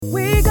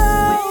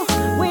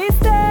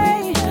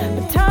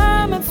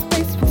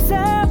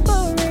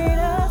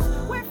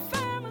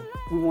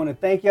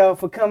Thank y'all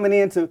for coming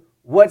in to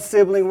What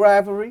Sibling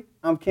Rivalry.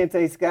 I'm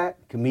Kente Scott,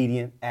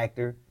 comedian,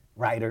 actor,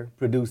 writer,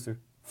 producer,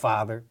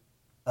 father,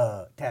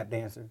 tap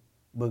dancer,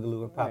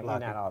 boogaloo, pop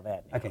locker. Not all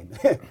that. Okay.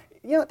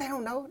 You know, they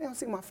don't know. They don't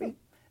see my feet.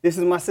 This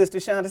is my sister,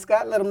 Shonda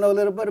Scott. Let them know a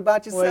little bit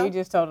about yourself. Well, you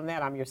just told them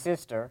that. I'm your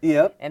sister.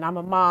 Yep. And I'm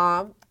a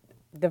mom,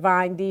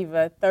 divine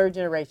diva, third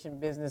generation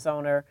business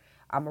owner.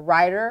 I'm a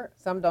writer.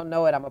 Some don't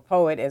know it. I'm a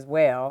poet as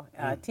well.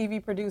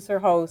 TV producer,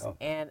 host,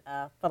 and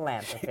a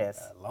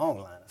philanthropist. A long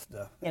line of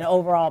stuff. And an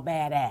overall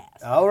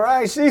badass. All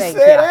right, she Thank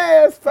said y'all.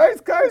 ass.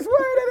 First curse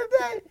word of the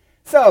day.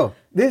 So,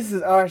 this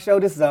is our show.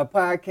 This is our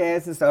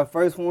podcast. This is our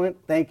first one.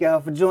 Thank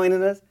y'all for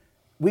joining us.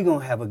 We're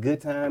going to have a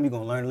good time. You're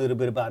going to learn a little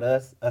bit about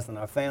us and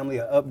our family,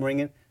 our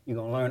upbringing. You're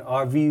going to learn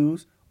our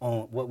views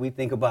on what we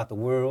think about the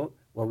world,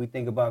 what we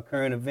think about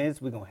current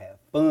events. We're going to have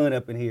fun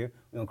up in here.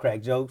 We're going to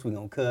crack jokes. We're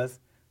going to cuss.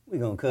 We're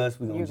going to cuss.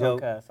 We're going to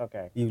joke. You're going to cuss,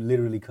 okay. You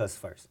literally cuss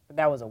first. But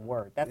that was a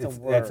word. That's a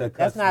word. That's a cuss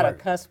That's not word. a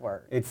cuss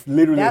word. It's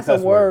literally That's a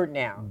cuss a word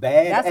now.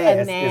 Bad That's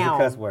ass a noun. is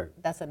a cuss word.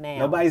 That's a noun.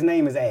 Nobody's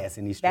name is ass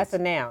in these streets. That's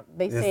a noun.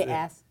 They say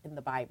ass in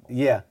the Bible.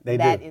 Yeah, they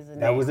do. That is a noun.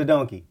 That was a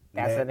donkey.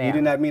 That's a noun. You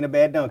did not mean a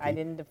bad donkey. I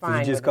didn't So define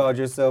you just what it called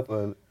yourself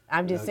a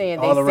I'm just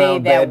saying they say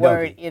all-around that bad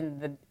word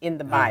donkey. in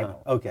the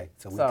Bible. Okay,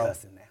 so we're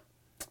cussing now.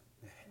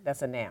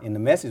 That's a noun. In the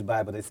Message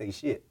Bible, they say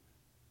shit.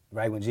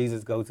 Right, when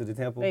Jesus goes to the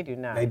temple? They do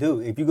not. They do.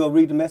 If you go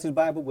read the Message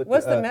Bible with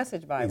What's the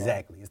Message Bible?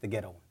 Exactly, it's the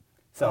ghetto one.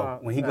 So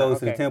when he no, goes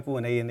to the okay. temple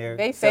and they in there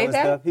They say selling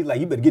that? stuff, he's like,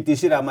 you better get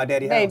this shit out of my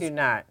daddy's house. They do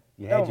not.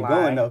 You had Don't you lie.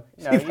 going though.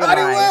 No, She you're thought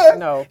it lying. was.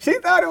 No. She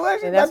thought it was.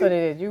 She And that's thought what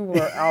it is. You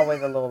were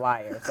always a little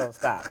liar, so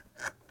stop.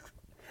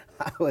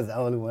 I was the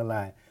only one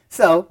lying.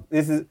 So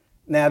this is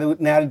now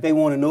that they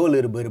want to know a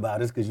little bit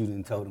about us because you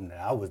didn't told them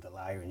that I was the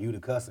liar and you the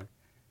cusser.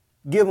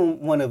 Give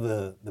them one of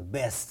the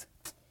best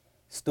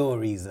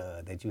stories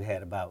that you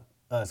had about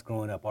us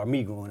growing up or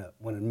me growing up.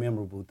 One of the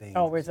memorable things.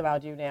 Oh, it's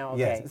about you now? Okay.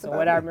 Yes, it's So about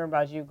what I me. remember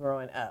about you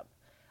growing up.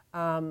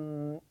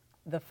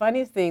 The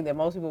funniest thing that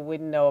most people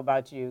wouldn't know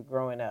about you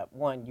growing up,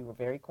 one, you were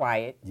very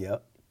quiet.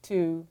 Yep.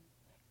 Two,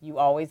 you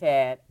always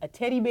had a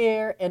teddy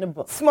bear and a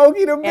book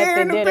Smokey the bear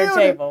at in the the dinner building.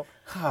 table.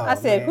 Oh, I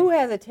said, man. who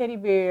has a teddy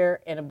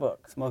bear and a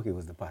book? Smokey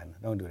was the partner.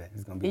 Don't do that.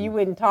 It's gonna be. You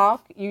wouldn't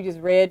talk. You just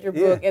read your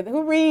book. Yeah. And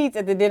who reads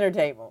at the dinner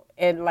table?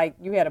 And like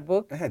you had a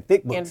book I had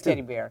thick books and a too.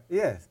 teddy bear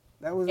Yes,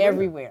 that was real.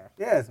 everywhere.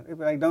 Yes, they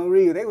be like, don't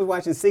read. They was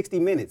watching 60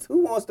 Minutes. Who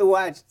wants to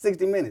watch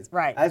 60 Minutes?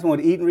 Right. I just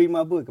wanted to eat and read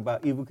my book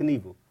about Evel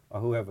Knievel or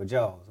whoever,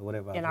 Jaws or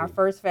whatever. And I our was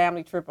first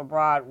family trip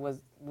abroad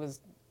was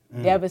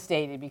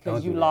devastated because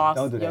Don't you do that. lost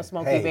Don't do your that.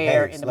 Smokey Hey,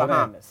 Bear hey, in the slow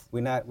down. Bahamas.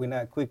 We're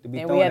not quick to be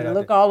And throwing we had it to out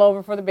look there. all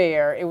over for the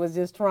bear. It was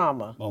just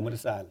trauma. Moment of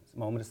silence.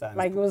 Moment of silence.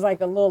 Like it was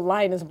like a little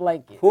Linus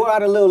blanket. Pour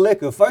out a little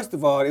liquor. First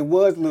of all, it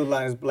was Little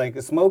Linus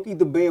Blanket. Smokey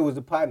the Bear was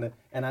the partner,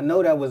 and I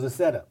know that was a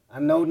setup. I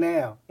know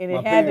now. And My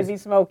it had to parents- be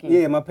Smokey.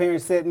 Yeah, my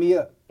parents set me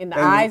up. And the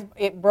They eyes, was-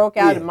 it broke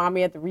out, Yeah. and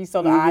mommy had to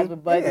re-sew the eyes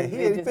with buttons. Yeah,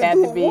 he it just been had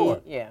through to a be,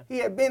 war. yeah. He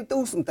had been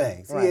through some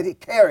things. He Right. had his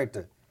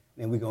character.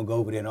 Then we gonna go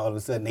over there, and all of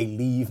a sudden they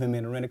leave him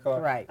in a rental car.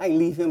 Right. I ain't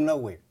leave him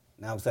nowhere.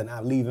 Now all of a sudden I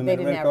leave him They in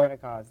a didn't rental have car. rental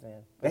cars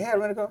then. They had a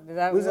rental car. Is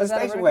that- We was in a was that a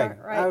station rental wagon.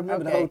 car? Right, I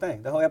remember the okay. whole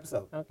thing, the whole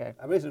episode. Okay.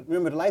 I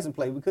remember the license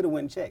plate. We could have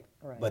went and checked,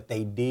 Right. but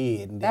they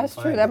did. And That's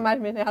didn't true. find That it. might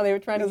have been how they were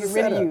trying to It get was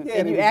rid a of you. setup. Yeah,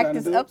 And they you was trying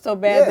acted to do up it. so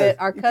bad Yes,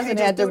 that our you cousin can't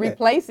had just to do that.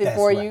 replace it That's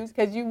for right. you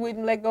because you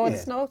wouldn't let go of the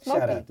Yes. Smokey.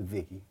 Shout out to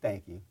Vicky.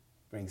 Thank you.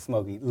 Bring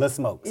Smokey. Lil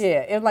Smokes.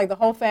 Yeah, it was like the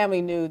whole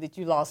family knew that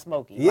you lost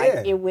Smokey. Yeah.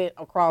 Like it went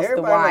across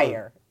Everybody the knows.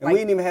 wire. And Like, we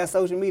didn't even have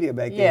social media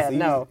back then. Yeah, so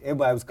no.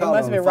 everybody was it calling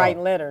must on have been the phone.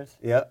 writing letters.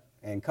 Yep,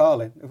 and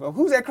calling.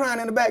 Who's that crying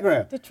in the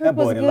background? The that trip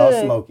boy was that good, lost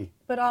Smokey.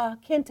 but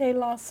Kente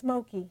lost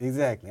Smokey.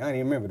 Exactly. I didn't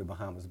even remember the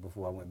Bahamas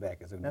before I went back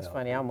as an That's adult.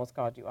 funny. I almost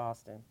called you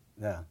Austin.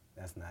 No,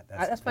 that's not.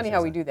 That's funny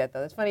how we do that,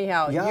 though. It's funny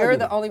how Y'all you're do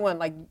the it. only one.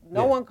 Like,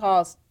 no Yeah. one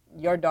calls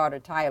your daughter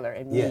Tyler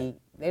and Yeah. me.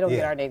 They don't get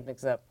Yeah. our names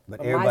mixed up. But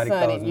But my everybody son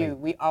calls and you, me.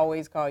 we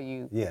always call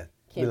you Yeah.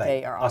 Be Kente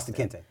like, or Austin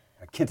Austin. Kente.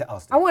 Or Kente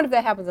Austin. I wonder if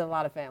that happens in a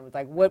lot of families.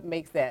 Like, what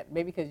makes that?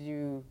 Maybe because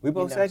you. We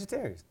both you know,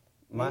 Sagittarius.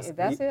 That's it,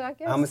 I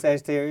guess. I'm a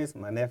Sagittarius.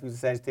 My nephew's a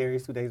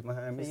Sagittarius, 2 days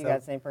behind me. So you got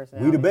the same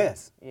personality. We the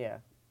best. Yeah.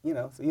 You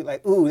know, so you're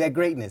like, ooh, that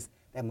greatness.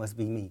 That must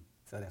be me.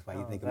 So that's why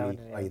you Oh, think is of that me.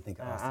 what it Why is? you think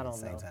of Austin I at the don't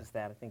same know if time. it's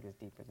that. I think it's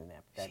deeper than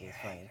that, but that is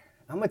funny.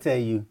 I'm going to tell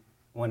you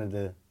one of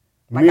the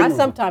Like, I memorable-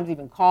 sometimes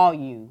even call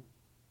you.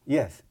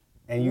 Yes.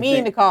 And you mean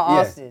think- to call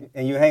yes. Austin.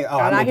 And you hang, oh,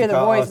 and I meant hear to the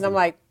call voice, Austin. and I'm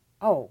like,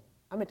 oh,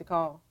 I meant to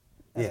call.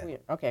 That's Yeah.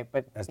 weird. Okay,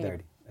 but That's anyway.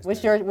 dirty. That's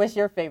What's dirty.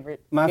 your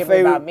favorite? My memory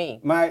favorite about me?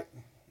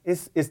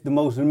 It's the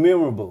most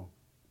memorable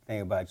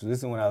thing about you. This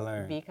is what I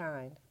learned. Be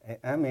kind.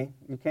 I mean,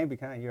 you can't be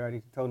kind. You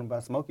already told him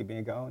about Smokey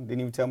being gone.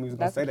 Didn't even tell me you was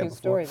going to That's say a that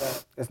cute before. story,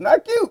 though. It's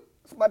not cute.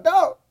 It's my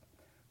dog.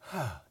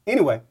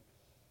 Anyway,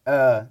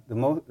 the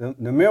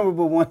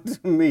memorable one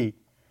to me,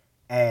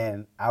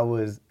 and I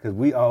was, because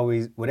we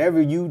always,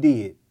 whatever you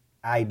did,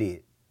 I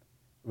did,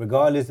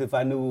 regardless if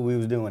I knew what we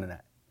was doing or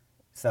not.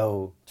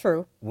 So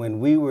True. when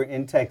we were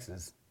in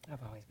Texas, I've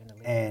always been a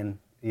leader. and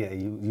yeah,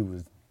 you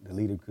was the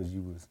leader because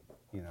you was,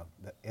 you know,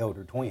 the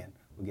elder twin.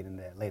 We'll get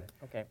into that later.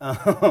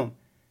 Okay.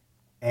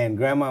 And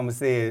grandmama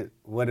said,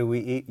 what do we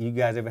eat? You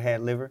guys ever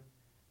had liver?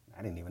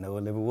 I didn't even know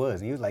what liver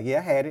was. And he was like, yeah,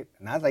 I had it.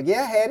 And I was like,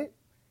 yeah, I had it.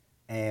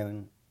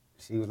 And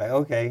she was like,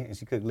 okay. And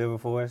she cooked liver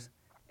for us.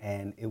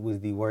 And it was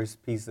the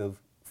worst piece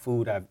of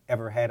food I've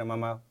ever had in my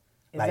mouth.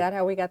 Is that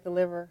how we got the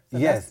liver? So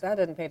Yes. That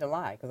doesn't pay to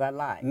lie, because I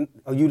lied.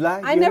 Oh, you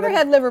lied? I never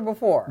had liver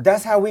before.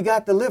 That's how we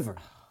got the liver.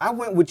 I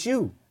went with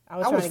you. I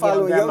was trying to get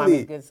on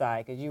Grandmommy's good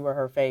side because you were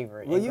her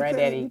favorite. Well, and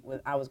Granddaddy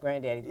I was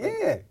Granddaddy.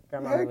 Yeah.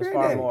 Grandmommy was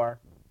far more.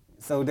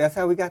 So that's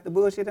how we got the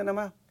bullshit in our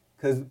mouth.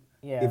 Because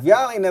Yeah. if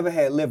y'all ain't never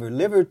had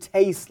liver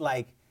tastes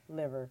like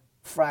Liver.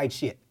 fried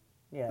shit.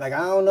 Yeah. Like, I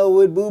don't know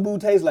what boo-boo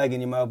tastes like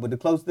in your mouth, but the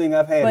closest thing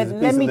I've had But is a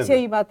piece let of me liver. tell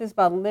you about this,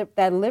 about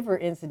that liver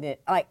incident.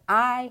 Like,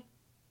 I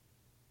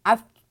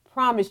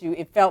promise you,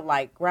 it felt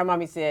like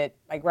Grandmommy said,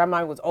 like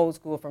Grandmommy was old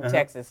school from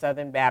Texas,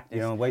 Southern Baptist.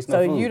 You don't waste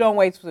so no food. you don't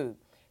waste food.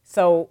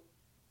 So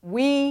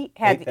we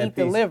had to eat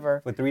the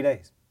liver for 3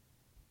 days.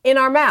 in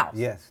our mouths.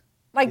 Yes.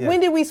 Like, Yes. when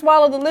did we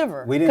swallow the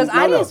liver? We didn't- Because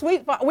I no, didn't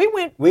no. we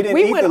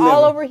went the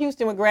all liver. over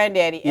Houston with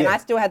Granddaddy, and Yeah. I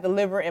still had the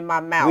liver in my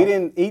mouth. We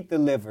didn't eat the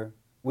liver.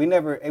 We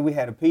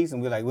had a piece,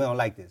 and we were like, we don't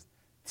like this.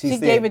 She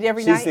gave it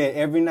every night? She said,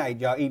 every night,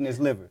 y'all eating this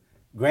liver.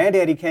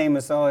 Granddaddy came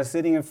and saw us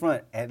sitting in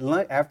front at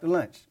lunch, after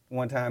lunch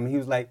one time, and he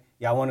was like,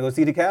 y'all want to go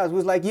see the cows? We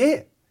was like,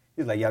 yeah.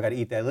 He was like, y'all got to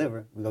eat that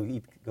liver.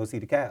 We go see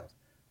the cows.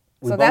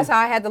 So that's how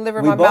I had the liver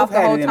in we my both mouth the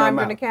had whole it in our time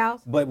during the mouth.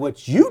 cows? But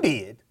what you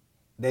did,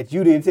 that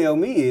you didn't tell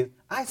me, is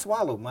I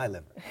swallowed my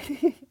liver.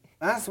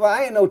 That's why I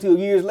didn't know till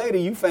years later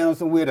you found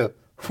somewhere to.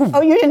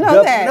 Oh, you didn't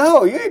know that?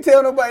 No, you didn't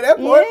tell nobody that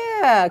part.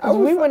 Yeah, because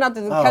we went out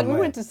to we man.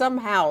 went to some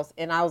house,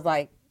 and I was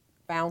like,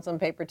 found some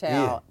paper towel,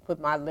 Yeah. put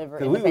my liver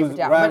 'Cause in the we paper was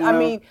towel. But riding I around-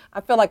 mean,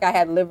 I feel like I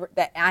had liver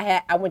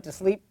I went to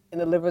sleep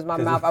and the liver was in my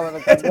 'Cause mouth. I was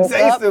like, the woke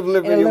taste up of liver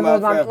and in the your liver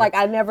was mouth forever. like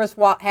I never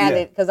had Yeah.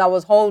 it because I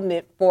was holding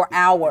it for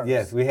hours.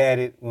 Yes, we had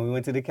it when we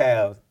went to the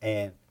cows,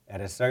 and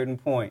at a certain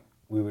point,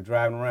 we were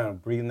driving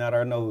around, breathing out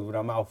our nose with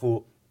our mouth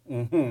full,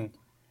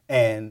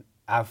 and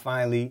I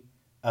finally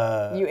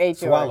You ate yours.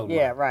 swallowed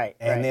Yeah, mine. right,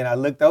 And right. then I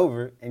looked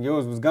over, and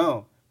yours was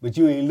gone, but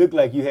you ain't look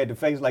like you had the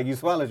face like you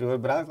swallowed yours.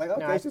 But I was like, okay,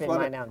 No, I she spit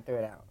swallowed mine out and threw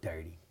it out.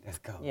 dirty. Let's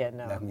go. Yeah,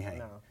 no, Left me hanging.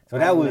 no. So I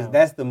know.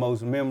 that's the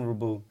most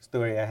memorable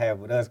story I have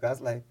with us. 'Cause I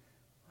was like,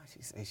 why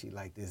she say she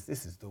like this?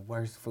 This is the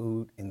worst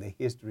food in the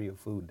history of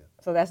food. Though.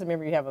 So that's the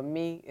memory you have of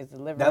me is the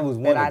liver. That was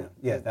one I- of them.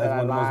 Yes, that was I one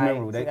of the most lied.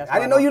 memorable. See, that's I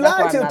didn't why know you that's why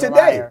lied I'm till not a today.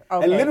 liar. I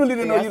Okay. literally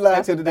didn't know you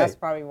lied till today. That's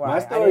probably why. My I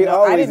story didn't know, I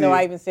always didn't know I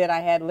is- even said I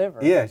had liver.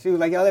 Yeah, she was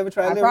like, y'all ever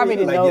tried I liver? probably You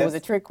didn't like, know it yes. was a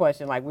trick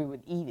question, like we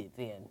would eat it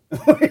then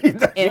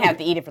and and have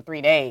to eat it for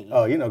 3 days.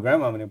 Oh, you know,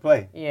 grandmama didn't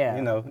play. Yeah,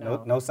 You know,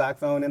 no. no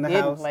socks on in the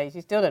Didn't house. play.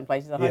 She still doesn't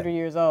play. She's 100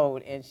 years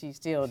old and she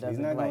still She's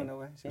doesn't not play. going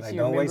nowhere. She's And like, she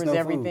don't waste remembers no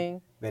everything.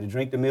 food. Better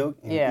drink the milk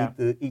and Yeah.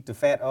 eat the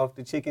fat off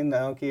the chicken. I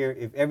don't care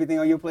if everything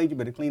on your plate. You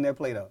better clean that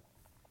plate up.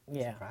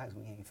 Yeah, Surprised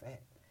we ain't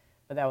fat.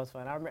 but that was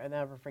fun. I'll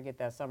never forget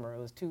that summer. It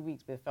was 2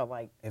 weeks, but it felt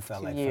like It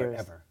felt 2 like years.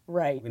 forever.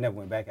 Right. We never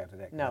went back after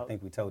that. 'Cause No. I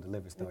think we told the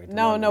liver story. to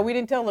No, Mama. we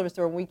didn't tell the liver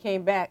story. When we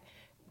came back,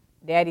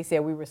 Daddy said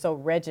we were so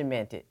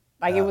regimented.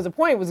 Like it was a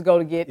point was to go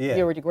to get Yeah.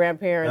 here with your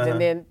grandparents, Uh-huh.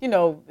 and then in the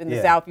Yeah.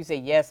 Mm-hmm. South you say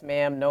yes,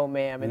 ma'am, no,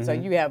 ma'am, and so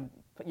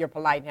you're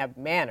polite and have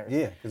manners.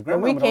 Yeah, 'cause But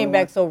we Grandmama the came only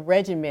back one- so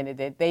regimented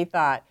that they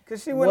thought,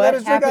 Because she wouldn't what let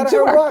us drink happened out of to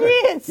her our water.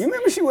 kids? You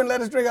remember she wouldn't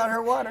let us drink out of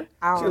her water?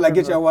 I don't She was like, get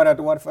remember. your water out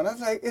the water fountain. I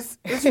was like,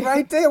 it's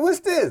right there. What's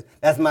this?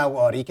 That's my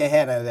water. You can't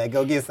have none of that.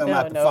 Go get some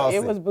out the No, faucet.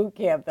 it was boot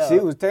camp though. She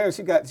was terrible.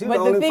 She was But the the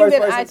only thing first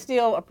that person. I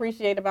still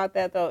appreciate about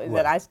that, though, is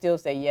What? that I still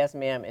say yes,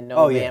 ma'am, and no,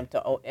 Oh, yeah. ma'am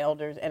to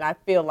elders. And I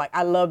feel like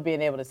I love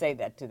being able to say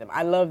that to them.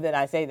 I love that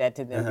I say that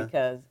to them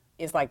because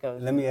it's like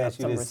Let me ask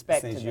you some this,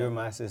 respect since to you're them.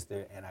 my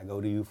sister and I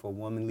go to you for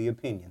womanly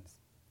opinions.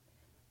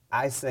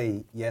 I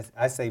say yes,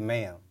 I say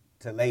ma'am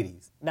to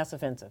ladies. That's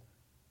offensive.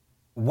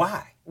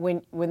 Why?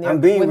 When I'm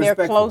being they're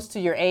respectful. close to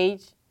your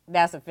age,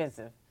 that's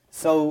offensive.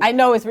 So I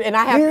know it's and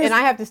I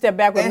have to step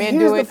back when and men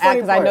here's do the it funny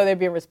because I know part. they're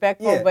being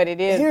respectful. Yeah, But it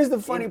is. here's the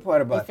funny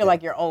part about you feel that.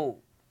 like you're old.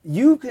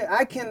 you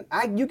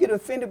get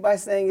offended by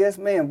saying yes,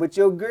 ma'am, but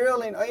your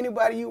girl and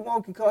anybody you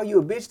want can call you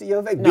a bitch to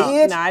your face. No,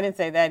 Bitch. no, I didn't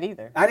say that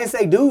either. I didn't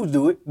say dudes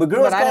do it, but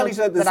girls But I call don't- each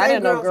other the but same I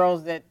didn't girls. know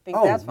girls that think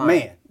Oh that's fine.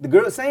 man,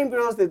 the same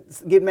girls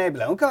that get mad be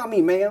like, don't call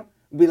me ma'am.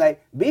 Be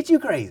like, bitch, you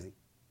crazy,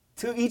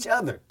 to each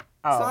other.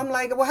 Oh. So I'm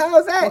like, well, how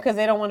is that? Because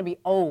they don't want to be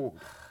old.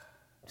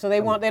 So they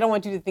don't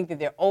want you to think that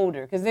they're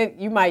older. Because then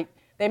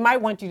they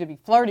might want you to be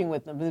flirting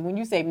with them. But when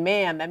you say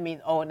ma'am, that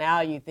means, oh,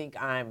 now you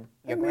think I'm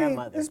your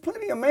grandmother. There's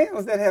plenty of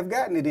males that have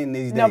gotten it in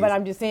these days. No, but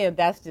I'm just saying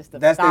that's just the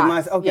That's their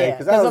thoughts. mindset. Okay, Yeah.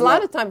 'cause I Because a was lot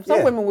like- of times, some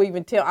yeah. women will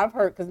even tell. I've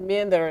heard because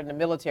men that are in the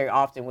military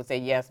often would say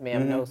yes,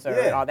 ma'am, no, sir,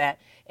 and Yeah. all that.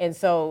 And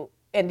so,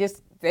 and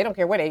just they don't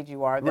care what age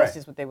you are. That's Right.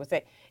 just what they would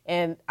say.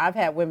 And I've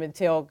had women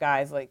tell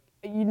guys like,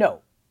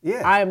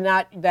 Yeah. I am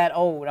not that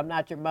old. I'm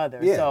not your mother.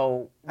 Yeah.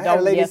 So I had a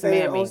don't lady yes, say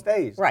it ma'am me. on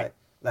stage. Right.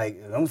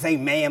 Like, don't say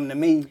ma'am to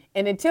me.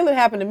 And until it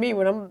happened to me,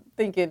 when I'm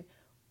thinking,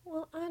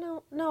 well, I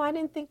don't know. I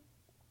didn't think.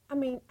 I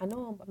mean, I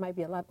know I might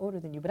be a lot older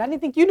than you, but I didn't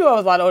think you knew I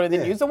was a lot older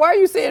than Yeah. you. So why are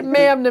you saying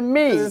ma'am to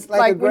me? 'Cause it's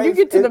Like a when you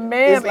gray- get to the it's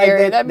ma'am like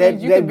area, that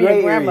means you can be gray a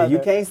area. grandmother. You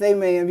can't say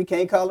ma'am. You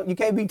can't call them. You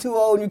can't be too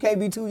old. And you can't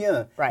be too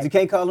young. Right. You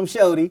can't call them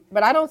shorty.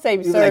 But I don't say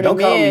You sir like, to don't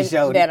call me men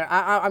shorty. that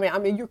are. I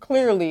mean, you're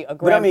clearly a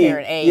But I mean,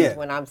 grandparent age yeah,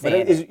 when I'm but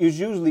saying it's, it. it's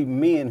usually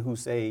men who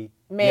say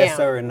yes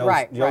sir and no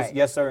right, yes, right.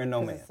 yes sir and no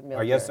 'Cause ma'am, it's the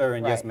or yes sir military,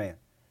 and yes right. ma'am.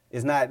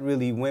 It's not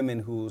really women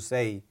who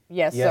say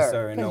Yes, yes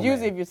sir. and Because no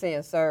usually ma'am. if you're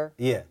saying sir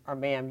Yeah, or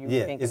ma'am, you're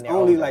yeah. thinking It's they're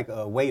only older. like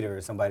a waiter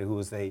or somebody who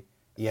will say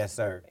yes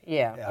sir,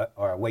 Yeah.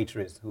 or a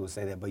waitress who will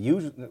say that. But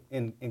usually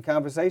in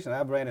conversation,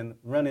 I've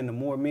run into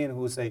more men who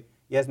will say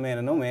yes ma'am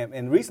and no ma'am.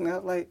 And recently I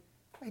was like,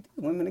 wait,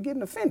 these women are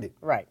getting offended.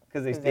 Right.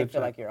 Because they Because still they feel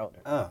try- like you're older.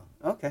 Oh,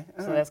 okay.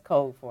 So all right. that's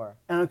code for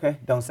Okay,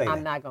 don't say I'm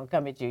that. not gonna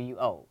come at you. You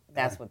old.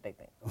 That's what they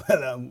think.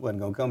 Well, I wasn't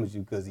gonna come at you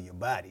because of your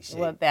body shape.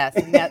 Well, that's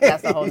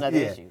a whole nother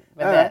Yeah. issue.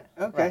 But All that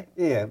right, okay, right.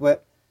 yeah,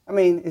 but I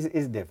mean,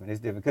 it's different. It's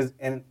different because,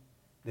 and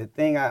the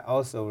thing I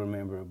also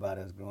remember about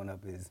us growing up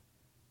is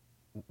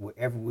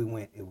wherever we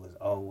went, it was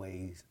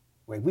always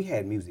like we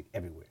had music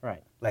everywhere.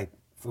 Right. Like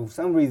for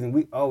some reason,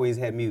 we always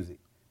had music.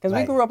 Because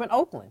Like, we grew up in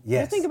Oakland.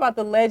 Yes. Just think about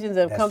the legends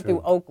that have That's come through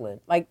true.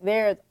 Oakland. Like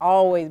there's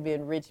always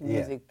been rich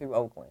music through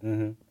Oakland.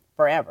 Mm-hmm.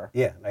 Forever.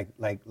 Yeah,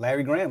 like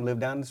Larry Graham lived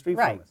down the street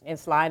Right. from us, And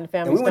Sly and the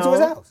Family and we went to his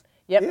Stone. house.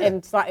 Yep,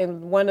 Yeah.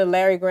 and one of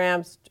Larry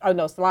Graham's,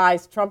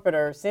 Sly's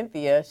trumpeter,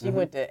 Cynthia, she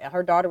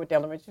her daughter went to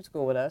elementary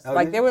school with us. Oh,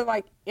 Like did they you? were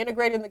like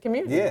integrated in the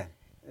community. Yeah,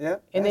 yeah.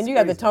 And then that's you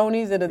got the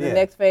crazy. Tonys that are the Yeah.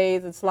 next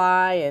phase and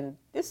Sly and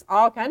this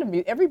all kind of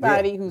music.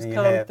 Everybody Yeah, who's and you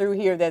come have- through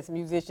here that's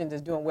musicians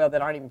that's doing well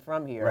that aren't even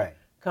from here Right.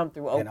 come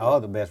through Oakland. And all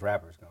the best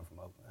rappers come from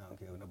Oakland. I don't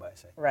care what nobody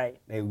say. Right.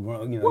 They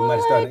grown, you might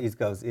What? start on the East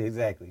Coast.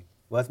 Exactly.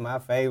 What's my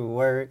favorite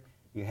word?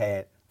 You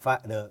had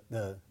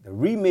the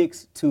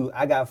remix to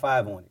 "I Got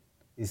Five on It"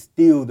 is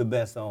still the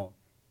best song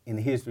in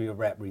the history of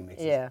rap remixes.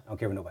 Yeah. I don't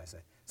care what nobody say.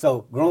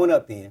 So growing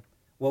up, then,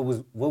 what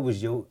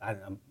was your?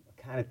 I'm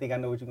kind of think I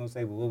know what you're gonna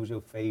say, but what was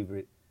your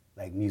favorite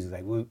like music?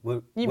 Like what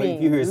You what, mean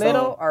if you hear a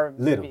little song, or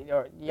little?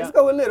 or young? Let's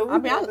go with little. I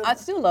mean, I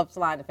still love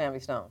Sly and the Family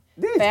Stone.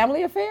 Did you?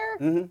 Family Affair?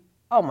 Mm-hmm.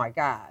 Oh my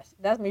gosh,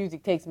 that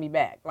music takes me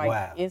back. Like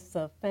Wow. it's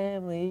a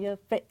family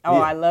affair. Oh, Yeah.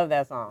 I love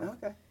that song.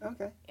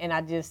 Okay. And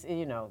I just,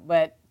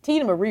 but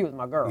Tina Marie was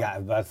my girl. Yeah, I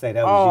was about to say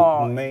that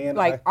was you, man.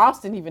 Like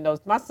Austin even knows,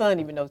 my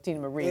son even knows Tina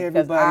Marie. 'cause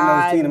Everybody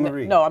knows Tina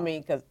Marie. No, I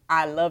mean, because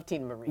I love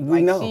Tina Marie. We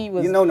like, know. She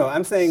was, no.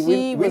 I'm saying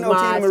she we was know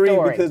my Tina Marie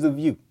story. because of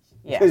you.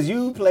 Yeah. Because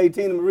you played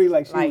Tina Marie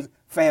like she was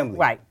family.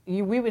 Right.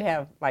 We would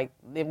have, like,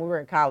 when we were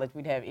in college,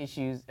 we'd have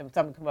issues, and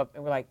something come up,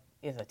 and we're like,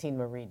 it's a Tina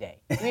Marie day.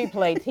 We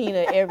play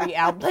Tina every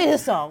album. Play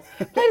this song.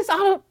 Play this out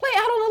on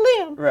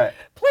a limb. Right.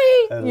 Play,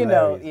 That's Yeah,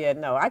 hilarious.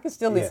 no, I can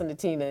still Yeah. listen to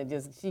Tina,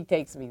 and she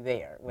takes me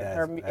there with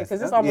her, That's-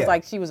 because it's almost yeah.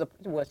 like she was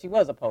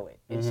a poet,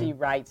 and she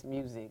writes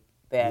music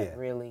that Yeah.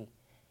 really,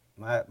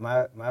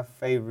 My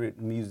favorite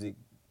music,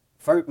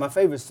 my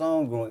favorite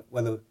song growing,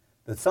 well,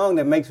 the song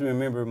that makes me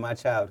remember my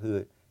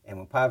childhood, and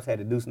when Pops had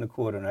the deuce and a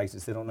quarter, and I used to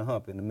sit on the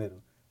hump in the middle,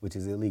 which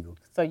is illegal.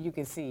 so you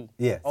can see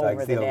Yeah, so I over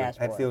could see the over. I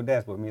dashboard. had to see over the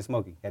dashboard. Me and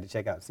Smokey had to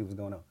check out, see what's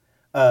going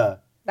on.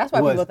 That's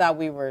why was- people thought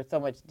we were so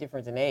much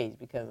different in age,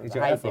 because of the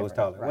Your height afro was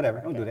difference. taller. Right, Whatever,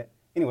 right, don't do okay. that.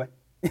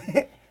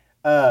 Anyway,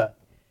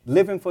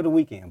 Living for the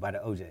Weekend by the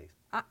OJs.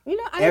 I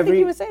didn't think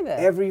you would say that.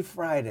 Every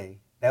Friday,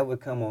 that would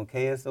come on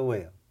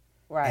KSOL.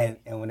 Right.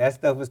 And when that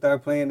stuff would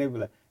start playing, they'd be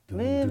like,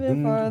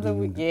 Living for the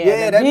weekend.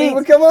 Yeah, the that beat beats,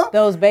 would come up.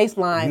 Those bass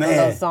lines Man,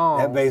 on those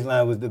songs. that bass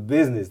line was the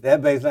business.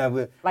 That bass line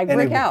was Like and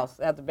Brick it- House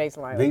at the bass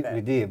line. We, Like that. we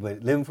did,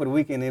 but Living for the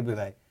Weekend, they'd be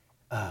like,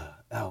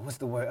 what's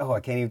the word? Oh, I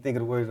can't even think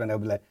of the words right now.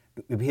 They'd be like,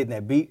 they'd be hitting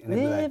that beat, and they'd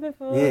be like, Living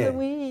for yeah, the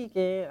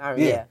weekend. Oh,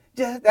 yeah. yeah.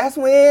 Just that's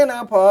when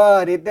I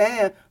party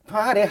down,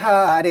 party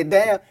hard it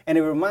down, and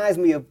it reminds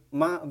me of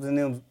moms and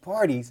them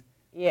parties.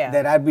 Yeah.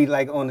 That I'd be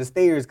like on the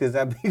stairs because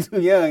I'd be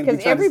too young. Because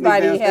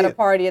everybody had a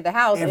party at the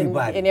house,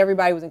 Everybody. and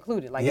everybody was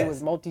included. Like Yes. it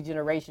was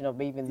multi-generational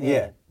even then.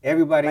 Yeah,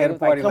 everybody Like, had it a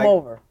was like, party. come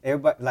over.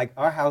 Everybody, like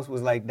our house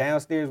was like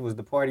downstairs was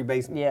the party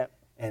basement. Yeah.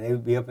 And it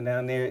would be up and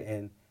down there,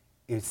 and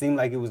it seemed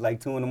like it was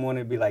like 2 in the morning.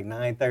 It'd be like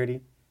 9:30.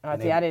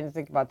 See, I didn't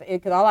think about that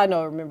because all I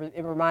know,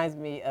 it reminds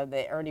me of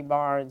the Ernie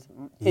Barnes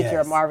picture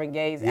Yes. of Marvin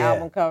Gaye's Yeah.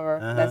 album cover.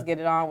 Uh-huh. Let's get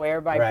it on, where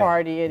everybody Right.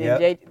 partying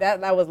Yep.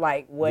 and that was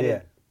like what Yeah.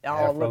 it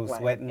all Afro looked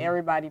like. sweating.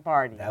 Everybody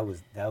partying. That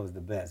was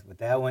the best. But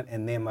that one,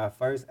 and then my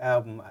first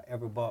album I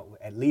ever bought was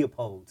at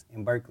Leopold's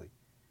in Berkeley,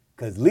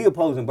 because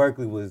Leopold's in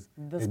Berkeley was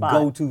The the spot.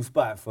 go-to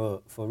spot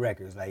for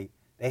records. Like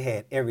they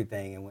had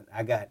everything, and when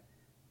I got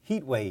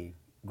Heatwave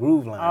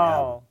Groove Line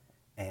album,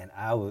 and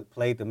I would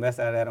play the mess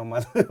out of that on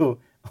my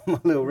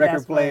little record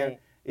That's player. right.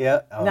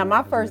 Yeah. Oh, Now,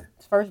 my man,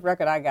 first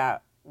record I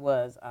got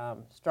was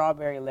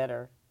Strawberry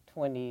Letter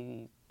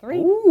 23.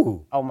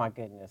 Ooh. Oh my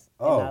goodness!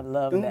 Oh. And I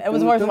love Dun, that. It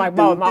was dun, worth dun, my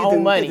dun, my dun,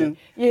 own money. dun,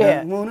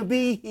 Yeah. I wanna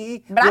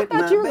be But I with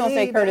thought my you were gonna say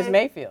baby. Curtis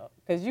Mayfield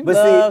because you But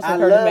love see, some I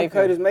Curtis love Mayfield.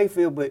 Curtis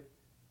Mayfield, but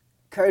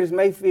Curtis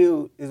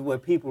Mayfield is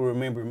what people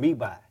remember me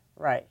by.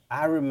 Right.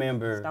 I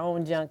remember.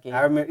 Stone Junkie.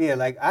 I remember, yeah,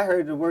 like I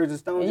heard the words of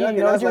Stone And you Junkie,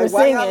 know and I was what you like, were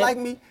why y'all singing. like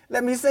me?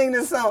 Let me sing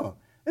this song.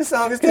 This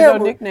song is 'Cause your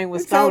terrible. nickname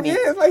was This song- Stony. Yeah,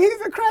 it's like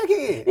he's a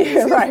crackhead.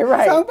 Yeah, right,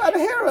 right. Song about a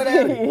heroin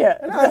addict. Yeah.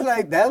 And I was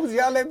like, that was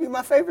y'all let me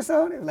my favorite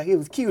song. It was like it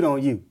was cute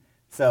on you.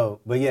 So,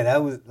 but yeah,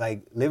 that was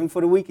like living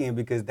for the weekend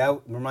because that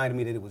reminded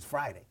me that it was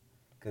Friday.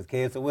 Because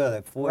KSOL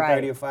at 4:30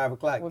 Right. or 5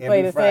 o'clock Would every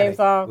play the Friday same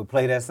song? would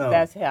play that song.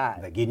 That's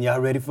hot. Like getting y'all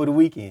ready for the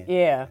weekend.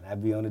 Yeah. And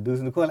I'd be on the deuce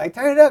in the corner like,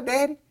 turn it up,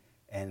 daddy.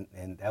 And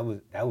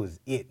that was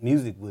it.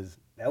 Music was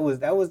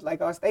That was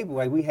like our staple.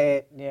 Like we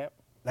had Yep.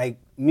 like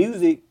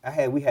music.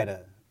 We had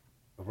a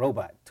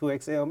robot,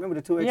 2XL. Remember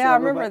the 2XL? Yeah, I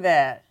remember robot?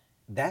 that.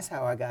 That's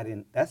how I got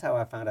in. That's how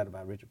I found out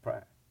about Richard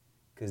Pryor,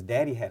 because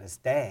Daddy had a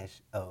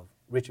stash of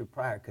Richard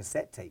Pryor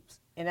cassette tapes.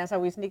 And that's how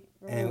we sneak.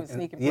 We would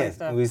sneak and play Yes,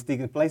 stuff. we would sneak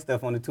and play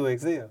stuff on the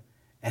 2XL,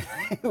 and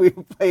we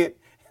would play it.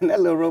 And that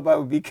little robot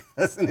would be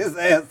cussing his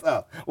ass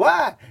off.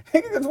 Why?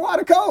 It's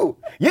water cold.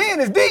 Yeah,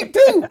 and it's deep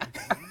too.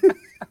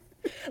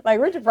 Like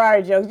Richard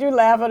Pryor jokes, you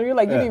laugh at it. You're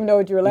like you didn't even know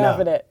what you were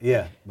laughing at.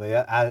 Yeah,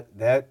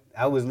 but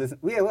I was listening.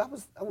 Yeah,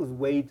 I was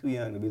way too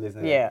young to be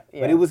listening. Yeah, to that.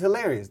 yeah. But it was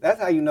hilarious. That's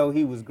how you know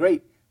he was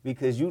great,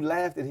 because you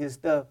laughed at his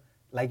stuff,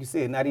 like you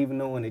said, not even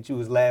knowing that you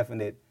was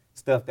laughing at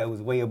stuff that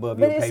was way above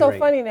your But pay it's so rate.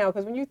 funny now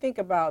because when you think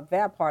about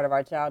that part of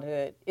our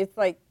childhood, it's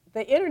like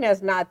the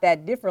internet's not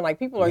that different. Like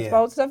people are Yeah.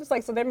 exposed to stuff. It's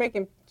like so they're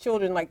making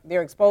children like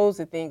they're exposed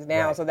to things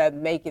now, Right. so that's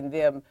making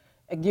them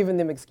giving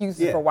them excuses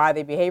Yeah. for why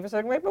they behave a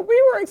certain way. But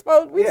we were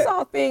exposed. We Yeah.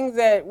 saw things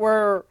that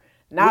were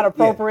not Yeah,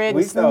 appropriate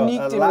we and saw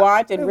sneaked a and lot.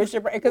 watched and It was-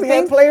 Richard because we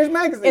had Players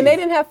magazine, and they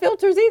didn't have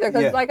filters either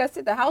because Yeah. like I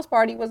said, the house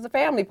party was the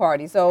family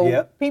party. So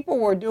Yep. people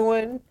were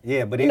doing.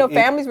 Yeah, but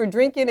families were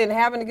drinking and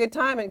having a good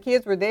time and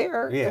kids were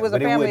there. Yeah, It was a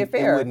but family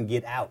affair. It wouldn't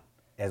get out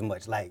as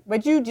much. Like,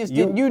 But you just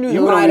You- didn't, you knew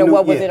you the line only of knew-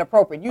 what was yeah.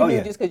 inappropriate. You Oh, knew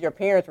yeah. just because your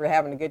parents were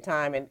having a good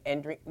time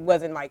and drink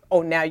wasn't like,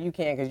 oh, now you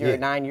can because you're Yeah. a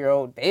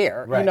 9-year-old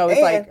there. You Right. know, it's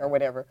And- like, or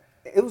whatever.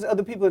 it was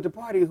other people at the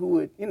party who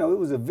would, it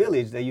was a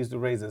village that used to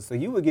raise us. So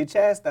you would get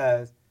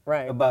chastised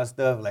Right. about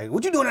stuff like,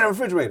 what you doing in the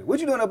refrigerator? What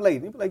you doing up late?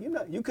 And you'd be like,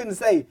 you couldn't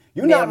say,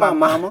 you're Yeah, not my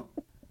my mama.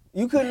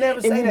 You could never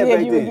If say you that did,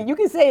 back you, then. you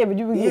can say it, but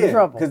you would get in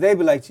trouble. because they'd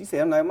be like, she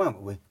said, I'm not your mama.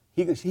 Well,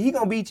 he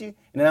gonna beat you, and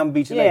then I'm gonna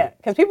beat you Yeah, later.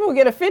 because people would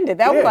get offended.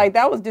 That was Yeah.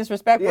 that was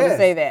disrespectful to Yes.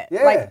 say that.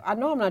 Yeah. Like, I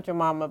know I'm not your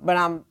mama, but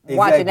I'm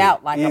watching Exactly.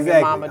 out like I'm your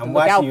Exactly. mama to I'm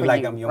look out watching for you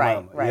like you. I'm your right,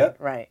 mama. right, Yep.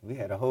 right. We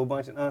had a whole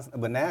bunch of nonsense,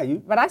 but now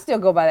you, But I still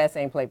go by that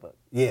same playbook.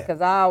 Yeah.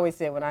 Because I always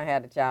said when I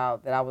had a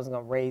child that I was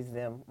going to raise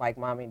them like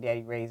mommy and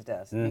daddy raised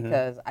us. Mm-hmm.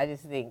 Because I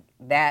just think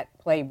that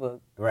playbook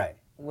right.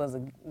 was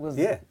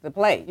Yeah. the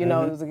play. You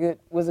know, Mhm. it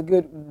was a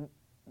good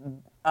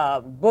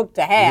book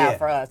to have Yeah.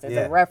 for us as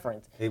Yeah. a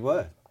reference. It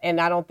was. And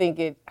I don't think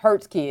it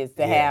hurts kids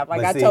to Yeah, have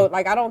but I see-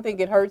 I don't think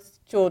it hurts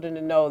children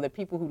to know that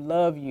people who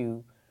love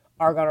you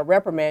are going to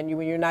reprimand you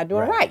when you're not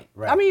doing Right, right.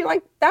 right. I mean,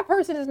 like that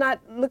person is not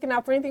looking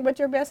out for anything but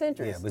your best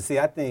interest. Yeah, but see,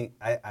 I think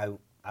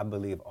I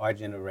believe our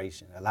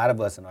generation, a lot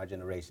of us in our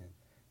generation,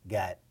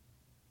 got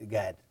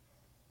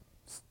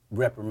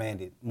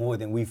reprimanded more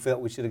than we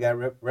felt we should have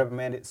got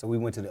reprimanded. So we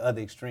went to the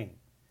other extreme.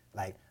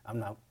 Like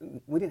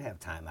we didn't have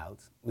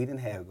timeouts. We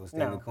didn't have go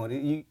stand in No. the corner.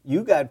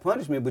 You got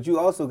punishment, but you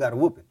also got a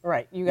whooping.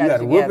 Right, you got got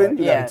a it whooping. together, You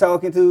got yeah. a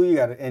talking to.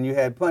 And you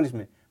had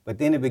punishment. But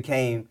then it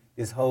became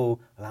this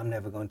whole, well, I'm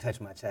never going to touch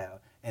my child.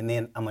 And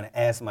then I'm going to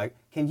ask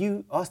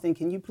Austin,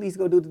 can you please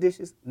go do the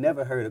dishes?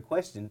 Never heard a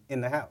question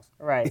in the house.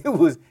 Right. It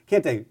was,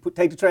 Kente,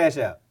 take the trash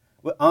out.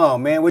 Well, oh,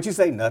 man, what you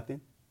say? Nothing.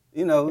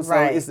 So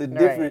Right, it's a right.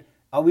 different,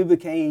 we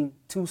became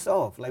too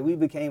soft. Like, we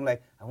became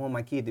like, I want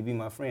my kid to be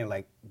my friend.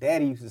 Like,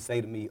 Daddy used to say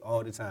to me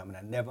all the time, and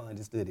I never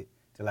understood it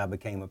till I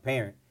became a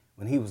parent,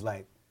 when he was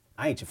like,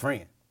 I ain't your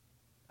friend.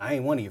 I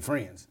ain't one of your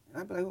friends.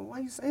 And I'd be like, well, why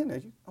are you saying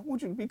that? I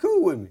want you to be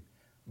cool with me.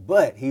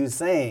 But he was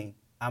saying,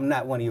 I'm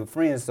not one of your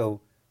friends,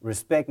 so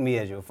respect me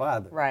as your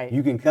father. Right.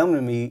 You can come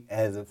to me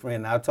as a friend,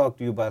 and I'll talk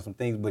to you about some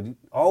things, but you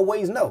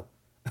always know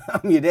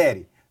I'm your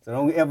daddy. So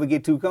don't ever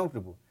get too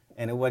comfortable.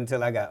 And it wasn't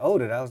until I got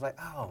older that I was like,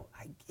 oh,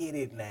 I get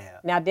it now.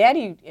 Now,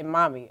 Daddy and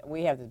Mommy,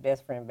 we have this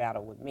best friend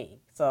battle with me.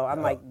 So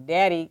I'm like,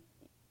 Daddy,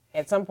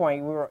 at some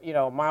point, we were,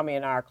 Mommy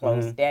and I are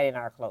close, Daddy and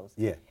I are close.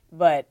 Yeah.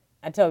 But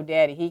I told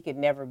Daddy he could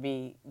never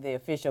be the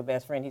official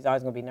best friend. He's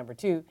always going to be number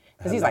 2.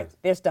 Because he's like, Hilarious.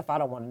 there's stuff I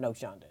don't want to know,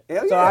 Shonda.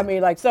 Hell So, yeah. I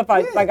mean, like, stuff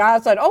I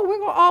said, oh, we're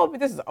going to, but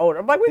this is older.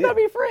 I'm like, we're going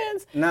to be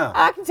friends. No.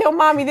 I can tell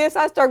Mommy this.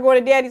 I start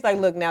going to Daddy. He's like,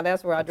 look, now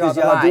that's where I draw 'Cause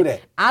the y'all line. do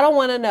that. I don't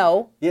want to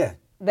know Yeah.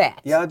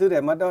 that. Y'all do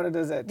that. My daughter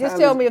does that. Just Tyler's-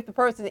 tell me if the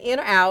person's in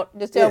or out.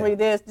 Just tell Yeah. me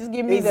this. Just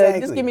give me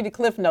Exactly. the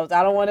cliff notes.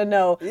 I don't want to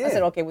know. Yeah. I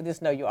said, okay, well,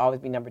 just know you'll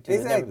always be number 2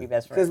 and never be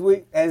best friends. Because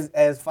we,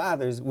 as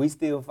fathers, we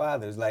still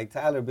fathers. Like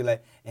Tyler be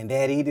like, and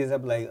Daddy, he does. I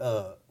be like,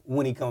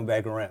 when he come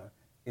back around,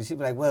 and she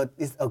be like, well,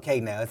 it's okay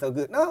now. It's so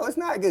good. No, it's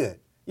not good.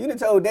 You done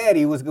told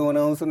Daddy what's going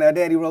on, so now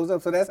Daddy rolls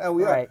up. So that's how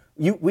we Right.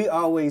 are. We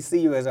always see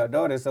you as our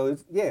daughter. So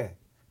it's You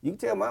can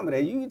tell Mama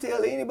that. You can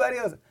tell anybody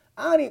else.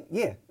 I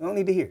don't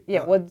need to hear. Yeah,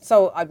 No. well,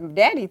 so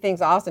Daddy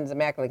thinks Austin is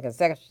immaculate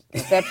conception.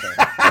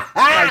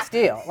 Like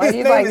still, like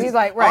His name is he's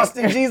like right.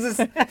 Austin Jesus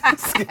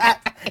Scott.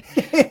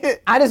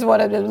 I just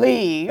want him to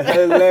leave.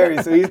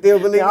 Hilarious. So he still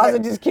believes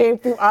Austin that? just came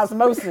through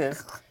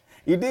osmosis.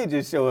 You did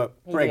just show up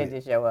He pregnant. did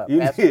just show up. You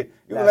That's- did.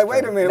 You were that's like, wait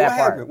a true. minute, That what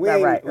part. happened? Right,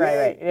 ain't- right, we right.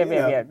 ain't- Yeah, you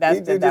yeah, know, yeah. That's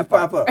he just that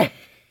pop part. up.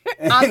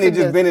 And Austin he just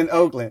just- been in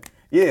Oakland.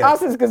 Yeah.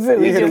 Austin's considered.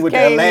 We He hit him just with the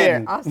came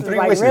Aladdin. here. Austin's 3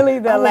 like, wishes. really,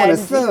 the I want a Aladdin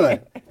son.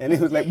 And he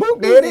was like, boop,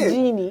 He's there it the is.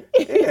 genie.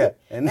 Yeah.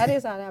 And That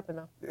is how it happened,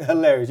 though.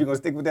 hilarious. You gonna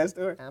stick with that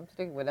story? I'm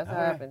sticking with. That's how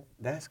All it right. happened.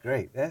 That's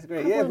great. That's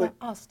great. I Yeah, want but an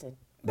Austin.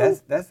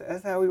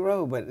 that's how we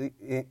roll. But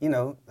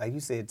like you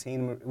said,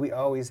 Tina, we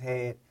always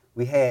had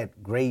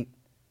great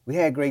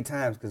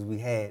times because we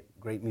had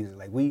great music.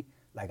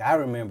 Like I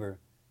remember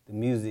the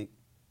music.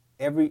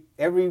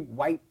 Every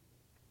white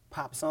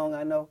pop song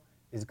I know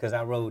is because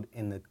I rode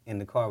in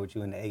the car with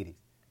you in the 80s,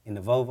 in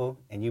the Volvo,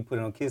 and you put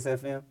it on Kiss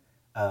FM,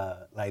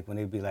 like when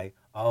it'd be like,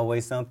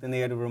 always something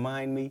there to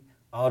remind me,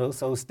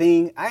 so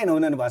Sting, I ain't know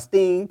nothing about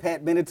Sting,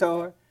 Pat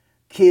Benatar,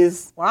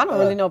 Kiss. Well, I don't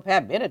really know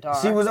Pat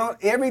Benatar. She was on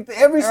every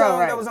song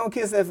that was on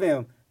Kiss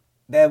FM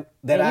that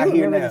and I you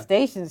hear remember now. the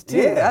stations too.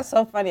 Yeah. That's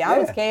so funny. I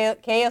was Yeah.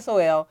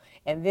 KSOL,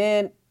 and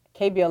then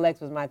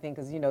KBLX was my thing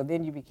because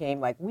then you became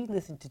like, we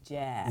listen to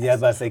jazz. Yeah, I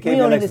was about to say, we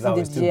only KBLX was listen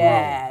always to too grown.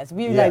 jazz.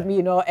 We Yeah. like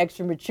me,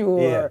 extra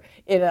mature,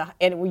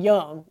 and we're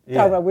young.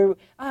 Yeah.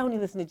 I only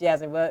listen to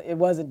jazz, and it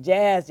wasn't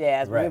jazz,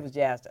 but Right. it was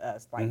jazz to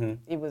us. Like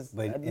it was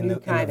But a in new the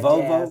kind of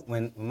Volvo, jazz.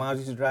 when Mom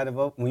used to drive the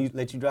Volvo, when you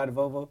let you drive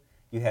the Volvo,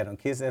 you had on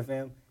Kiss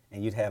FM,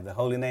 and you'd have the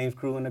Holy Names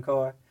crew in the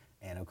car,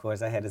 and of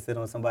course I had to sit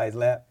on somebody's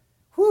lap.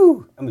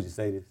 Whew! I'm gonna just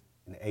say this: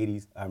 in the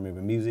 '80s, I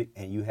remember music,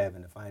 and you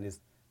having the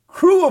finest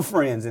crew of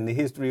friends in the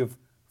history of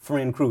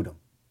friend crewdom.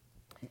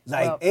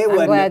 Like Well, it I'm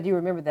wasn't. glad you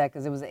remembered that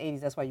because it was the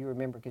 80s. That's why you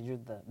remember, because you're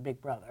the big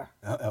brother.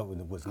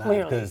 It was not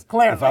Clearly, because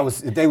clearly. if I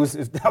was They sitting were on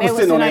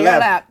sitting their on your lap,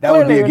 lap. that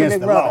would be Clearly you're the against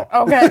big the law.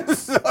 brother. Okay.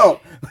 So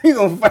we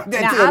gonna fight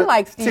that. Now, till I the-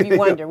 like Stevie till-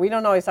 Wonder. We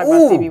don't always talk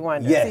about Stevie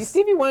Wonder. Yes. See,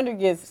 Stevie Wonder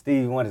gets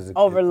Stevie Wonder's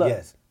overlooked.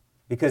 Yes,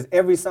 because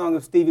every song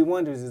of Stevie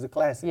Wonder's is a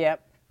classic.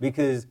 Yep.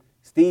 Because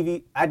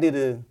Stevie,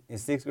 in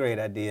 6th grade,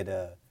 I did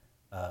a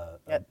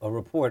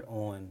report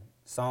on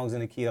songs in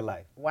the key of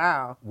life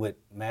Wow. with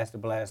Master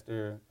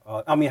Blaster.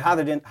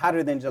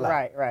 Hotter than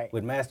July. Right.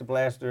 With Master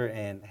Blaster,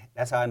 and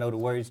that's how I know the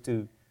words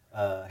to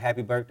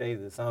Happy Birthday,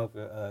 the song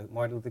for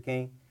Martin Luther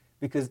King.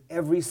 Because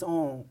every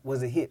song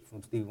was a hit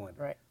from Stevie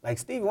Wonder. Right. Like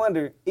Stevie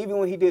Wonder, even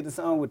when he did the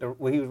song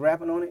where he was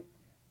rapping on it,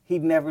 he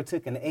never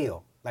took an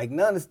L. Like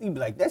none of Stevie,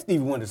 like that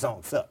Stevie Wonder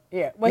song sucked.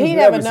 Yeah. Well, He he'd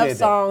have never enough said that.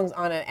 songs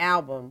on an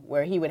album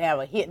where he would have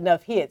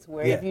enough hits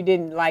where if Yeah. you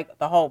didn't like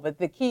the whole, but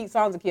the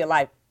songs of Key of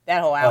Life,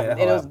 that whole album, that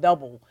whole it was album.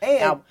 double And-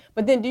 album.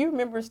 But then, do you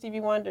remember Stevie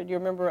Wonder? Do you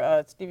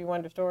remember Stevie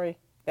Wonder story?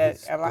 His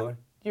story?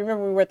 Do you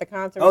remember we were at the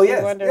concert? Oh with yes,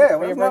 Stevie Wonder yeah, for it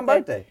was your my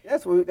birthday.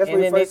 That's where And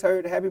we then first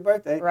heard Happy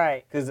Birthday.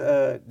 Right.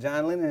 Because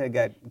John Lennon had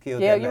got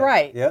killed. Yeah, that you're night.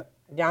 right. Yep.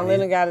 John And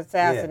Lennon he- got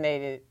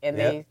assassinated, and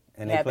Yep. they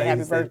And had the played- Happy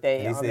he said- Birthday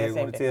And he on said, that "I same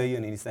want to day. tell you,"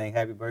 and then he sang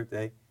Happy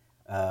Birthday.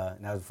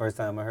 And that was the first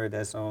time I heard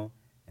that song,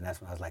 and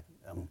that's when I was like,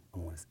 I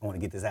want to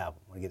get this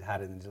album. I want to get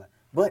Hotter Than July.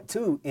 But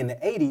too, in the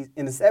 '80s,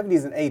 in the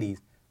 '70s and '80s,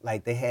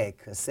 like they had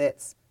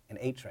cassettes and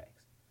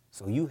 8-tracks,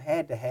 so you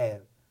had to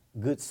have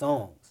good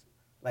songs.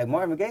 Like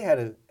Marvin Gaye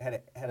had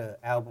an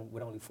album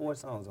with only 4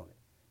 songs on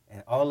it,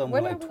 and all of them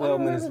were like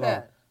 12 minutes long.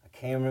 that. I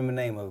can't remember the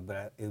name of it,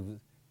 but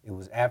it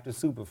was after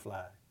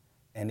Superfly,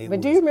 and it But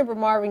was, do you remember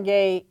Marvin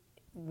Gaye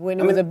when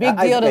it I was mean, a big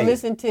Ice deal to Baby.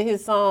 listen to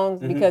his songs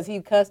because he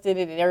cussed it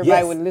and everybody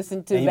Yes. would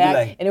listen to And you'd be back,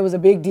 like, and it was a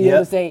big deal yep.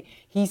 to say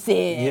he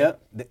said.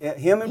 Yep,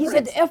 him and He Prince.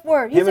 said the F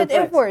word. He Him said and the F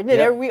Prince. word. And then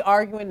Yep. we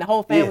arguing, the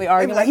whole family Yeah.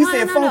 arguing. Like, he no,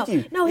 said no, funk no.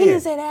 you. No, he Yeah.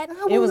 didn't say that. I It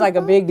was wanna like a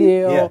funk big you.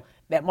 deal Yeah.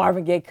 that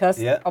Marvin Gaye cussed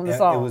on the and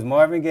song. It was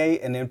Marvin Gaye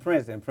and then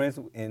Prince. And Prince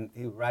in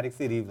Erotic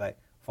City, he was like,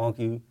 funk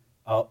you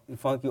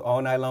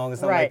all night long or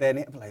something Right. like that.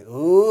 And I'm like,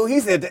 ooh,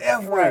 he said the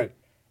F word. Right.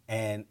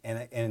 And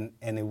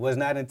it was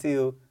not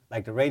until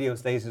like the radio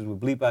stations would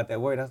bleep out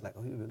that word. I was like,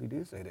 oh, he really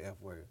did say the F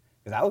word.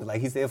 Because I was like,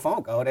 he said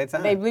funk all that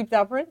time. They bleeped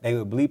out Prince? They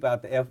would bleep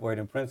out the F word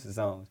in Prince's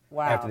songs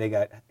Wow. after they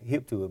got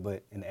hip to it.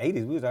 But in the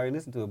 80s, we was already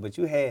listening to it. But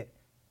you had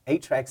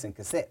 8-tracks and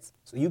cassettes.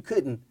 So you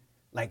couldn't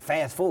like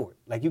fast forward.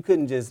 Like you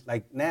couldn't just,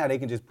 like now they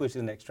can just push to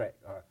the next track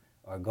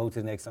or go to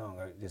the next song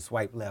or just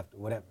swipe left or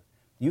whatever.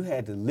 You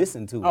had to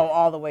listen to it Oh,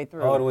 all the way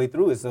through. all the way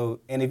through it. So,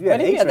 and if you But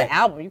had if you had 8-track, the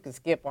album, you could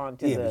skip on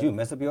to yeah, the. but you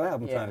mess up your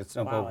album trying to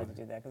jump well, I over. always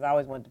do that because I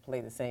always wanted to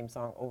play the same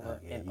song over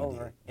yeah, and you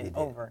over did. and You did.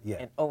 over Yeah.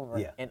 and over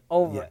Yeah. and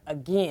over Yeah.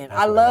 again.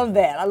 That's I what love happened.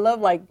 that. I love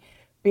like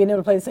being able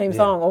to play the same Yeah.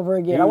 song over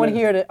again. You I want to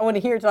remember- hear it. I want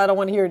to hear it till I don't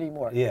want to hear it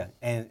anymore. Yeah,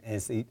 and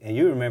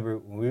you remember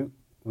when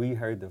we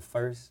heard the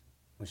first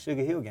when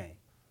Sugar Hill Gang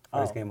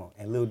first came on,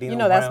 and Lil Dino You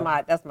know that's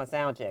Brown, my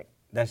sound check.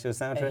 that's your A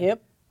soundtrack.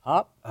 hip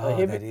hop. Oh, a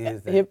hip, that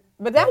is a hip.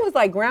 But that was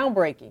like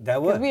groundbreaking.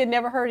 That was. because we had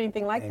never heard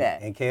anything like and,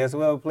 that. And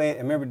KSOL would play it.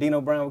 And remember, Dino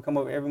Brown would come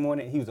over every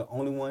morning. He was the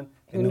only one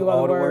that Who knew knew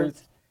all the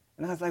words.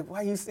 And I was like,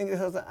 "Why you singing?"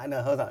 I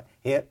know, hold on.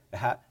 Hip,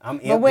 hop, I'm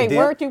But wait,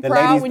 weren't you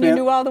proud when you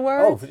knew all the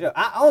words? Oh, for sure.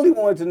 I only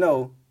wanted to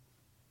know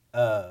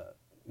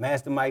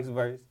Master Mike's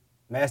verse,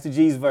 Master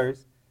G's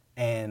verse,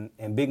 and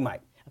Big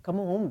Mike. Come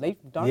on, they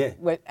dark. Yeah.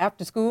 What,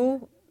 after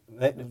school?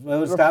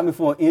 Well, stop me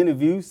for an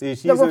interview. Said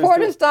she's The heard reporter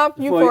stories stopped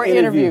you for an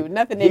interview.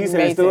 Nothing that He's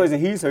made heard stories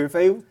sense. and he's heard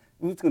favors.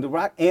 We was going to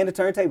rock and the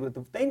turntable. But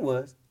the thing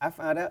was, I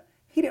found out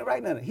he didn't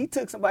write nothing. He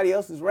took somebody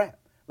else's rap.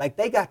 Like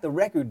they got the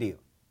record deal.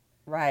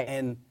 Right.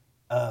 And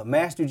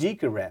Master G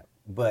could rap,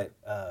 but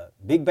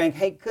Big Bang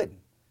Hank couldn't.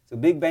 So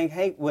Big Bang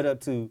Hank went up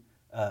to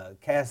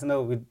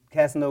Casanova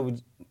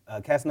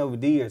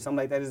D or something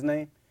like that, his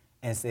name,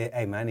 and said,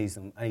 "Hey man,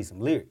 I need some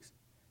lyrics."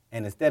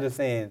 And instead of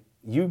saying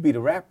you be the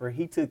rapper,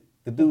 he took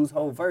the dude's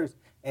whole verse.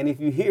 And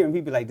if you hear him,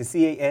 he'd be like the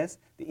CAS,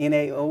 the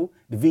NAO,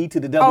 the V to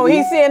the W. Oh,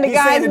 he's saying the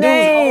guy's dude's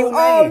name. whole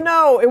Oh name.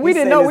 no, and we He's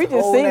didn't saying know. We his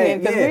just whole singing name.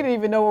 because we didn't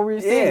even know what we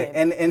were singing.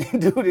 And the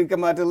dude didn't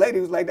come out to the lady.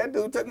 He was like, that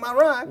dude took my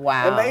rhyme.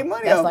 Wow, and made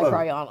money that's off like of it.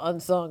 probably on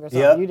Unsung or something.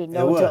 Yep, You didn't it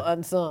know was. until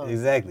Unsung.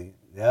 Exactly.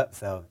 Yep.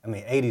 So I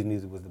mean, '80s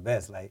music was the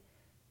best. Like,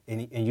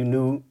 and you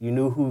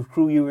knew whose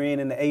crew you were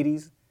in the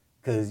 '80s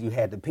because you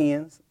had the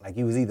pins. Like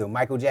you was either a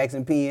Michael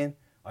Jackson pin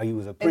or you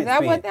was a Prince that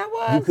pin. what that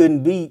was?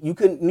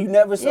 You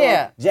never saw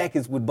Yeah.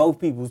 jackets with both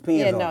people's pins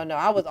Yeah, on. no,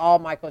 I was all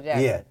Michael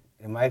Jackson. Yeah,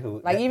 and Michael.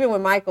 Like even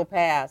when Michael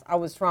passed, I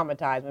was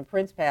traumatized. When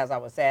Prince passed, I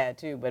was sad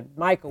too. But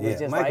Michael was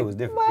just Michael like, was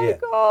different. Michael.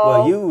 Yeah.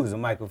 Well, you was a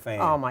Michael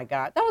fan. Oh my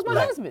God, that was my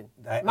Like, husband.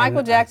 I Michael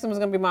know- Jackson was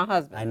gonna be my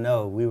husband. I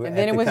know we were. And at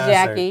then it the was concert,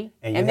 Jackie,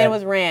 and and then it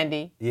was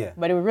Randy. Yeah.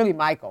 But it was really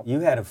Michael. You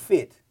had a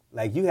fit.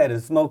 Like you had a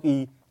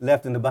Smokey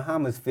left in the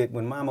Bahamas fit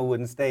when Mama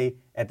wouldn't stay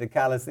at the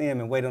Coliseum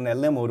and wait on that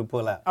limo to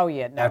pull out. Oh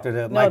yeah, no. After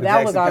the no, Michael that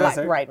Jackson was our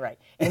concert. right.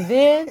 And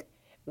then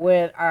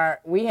when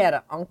we had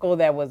an uncle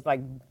that was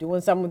like doing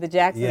something with the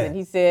Jacksons, Yeah. and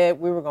he said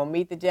we were gonna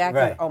meet the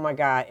Jacksons. Right. Oh my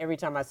God! Every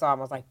time I saw him,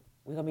 I was like,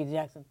 "We gonna meet the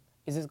Jacksons?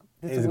 Is this Is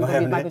it is gonna we gonna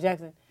happen meet Michael today?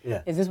 Jackson?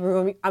 Yeah. Is this where we're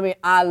gonna meet?" I mean,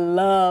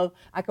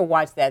 I could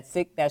watch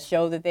that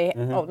show that they.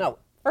 Oh no.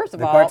 First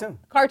of The all, cartoon.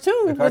 cartoons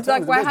The was cartoons like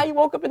was wow, how busy. you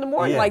woke up in the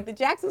morning, Yeah. like the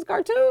Jacksons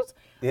cartoons.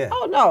 Yeah.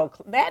 Oh no,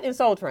 that and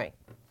Soul Train.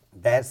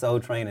 That Soul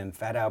Train and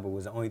Fat Albert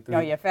was the only three. Oh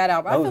yeah, Fat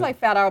Albert. I Those- feel like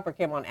Fat Albert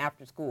came on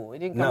after school. It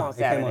didn't come No, on it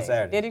Saturday. came on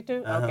Saturday. Did it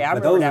too? Uh-huh. Okay, I but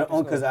remember those it are after on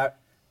school. because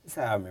that's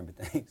how I remember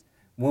things.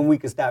 When we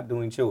could stop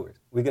doing chores,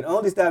 we could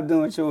only stop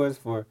doing chores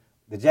for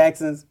the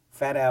Jacksons,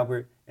 Fat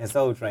Albert, and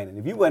Soul Train. And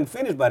if you wasn't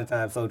finished by the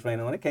time Soul Train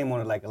on, it came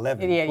on at like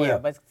 11. Yeah,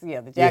 12. but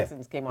the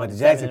Jacksons came on But at the 7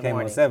 Jacksons in the came on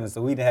morning. at 7,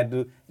 so we had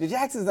to do the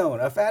Jacksons on,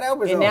 or Fat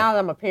Albert's And on. now that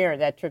I'm a parent,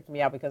 that tripped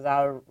me out because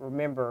I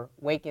remember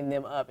waking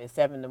them up at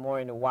 7 in the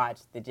morning to watch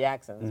the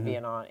Jacksons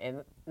being on,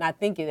 and not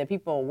thinking that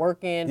people are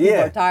working, people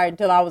Yeah. are tired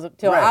until I was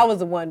Right.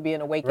 the one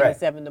being awakened Right. at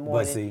 7 in the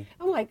morning. But see-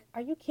 I'm like,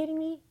 are you kidding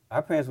me?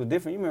 Our parents were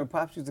different. You remember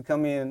Pops used to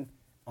come in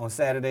on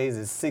Saturdays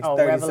at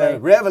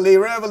 6:37. Reveille.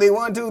 Reveille,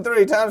 1, 2,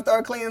 3, time to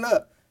start cleaning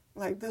up.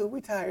 I'm like, dude,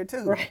 we tired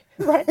too. Right.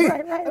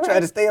 I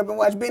tried to stay up and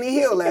watch Benny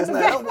Hill last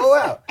night. Don't go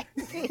out.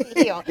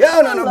 Hill.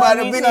 Y'all know I love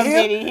nobody me Benny some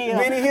Hill. Benny Hill.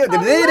 Benny Hill.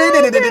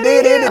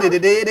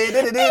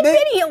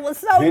 Benny Hill was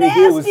so nasty. Benny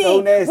Hill was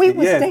so nasty. We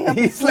would yes. stay up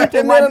He and slapped sleep that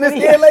in man my on his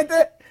Benny head Hill. like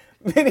that.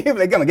 Benny Hill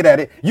like, come on, get out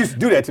of there. You used to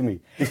do that to me.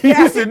 You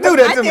used to do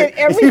that to I me. did You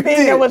everything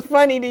did. that was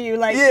funny to you,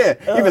 like Yeah.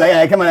 He'd be like,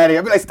 hey, come on out of here.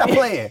 I'd be like, stop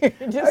playing.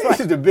 Just This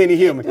is the Benny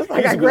Hill man. just He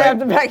like used I to be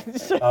grabbed the back of the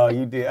shirt. Oh,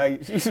 you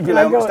did. You should be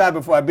Like like, I'm going to go- stop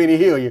before I Benny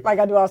Hill you. Like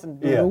I do awesome.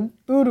 Yeah. Doo-doo,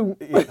 doo-doo.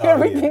 Yeah, oh,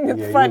 Everything yeah, is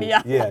yeah,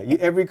 funny.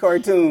 Every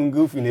cartoon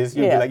goofiness,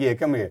 you'd Yeah. be like, yeah,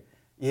 come here.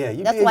 Yeah,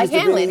 you That's did like Mr.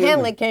 Benny Hamlet. Hill.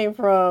 Hamlet came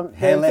from the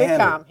Hamlet,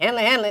 sitcom.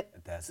 Hamlet.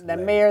 That's The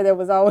hilarious. mayor that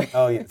was always.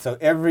 Oh, yeah. So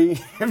every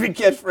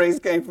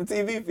catchphrase came from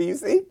TV for you,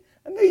 see?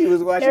 I knew you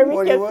was watching Every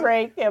more than you was.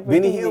 catchphrase came from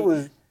Benny TV. Hill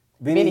was...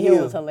 Benny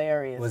Hill was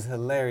hilarious. Was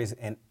hilarious.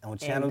 And on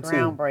Channel 2,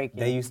 groundbreaking.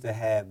 they used to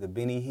have the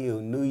Benny Hill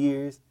New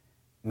Year's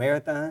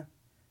Marathon.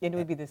 It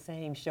would be the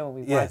same show.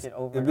 We Yes. watch it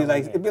over It'd and be over like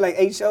again. it'd be like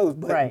 8 shows,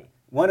 but Right.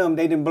 one of them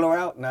they didn't blow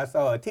out, and I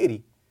saw a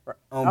titty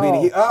on Oh.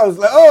 Benny Hill. I was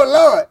like, oh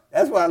Lord,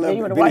 that's why I love you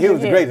Benny wanna watch Hill. it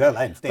Was the again. greatest. I was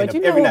like, stand But up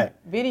you know, every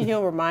night. Benny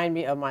Hill reminded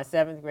me of my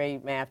 7th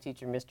grade math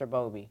teacher, Mr.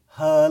 Bobby.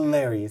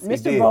 Hilarious. He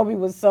Mr. did. Bobby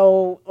was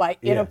so like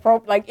Yeah.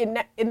 inappropriate. Like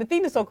and the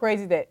thing that's so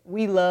crazy that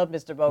we love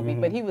Mr. Bobby,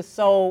 Mm-hmm. but he was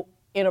so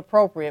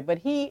inappropriate. But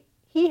he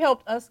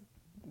helped us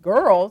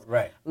girls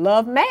Right.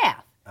 love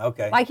math.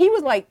 Okay. Like he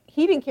was like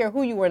he didn't care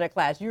who you were in the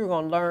class. You were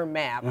gonna learn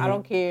math. I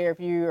don't care if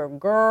you're a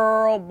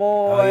girl,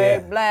 boy, Mm-hmm. Oh, yeah.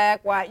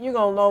 black, white. You're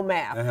gonna know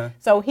math. Uh-huh.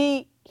 So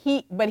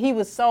but he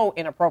was so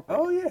inappropriate.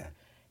 Oh yeah.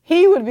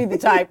 He would be the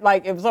type,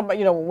 like if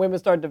somebody, when women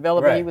start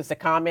developing, he Right. was to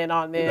comment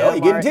on them. Oh,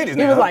 you getting or titties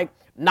He now. was like,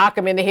 knock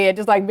him in the head,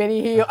 just like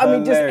Benny Hill. I mean,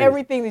 just Hilarious.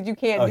 everything that you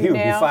can't Oh, do he would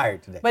be now.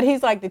 fired today. But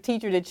he's like the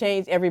teacher that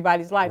changed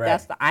everybody's life. Right.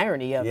 That's the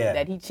irony of Yeah. it,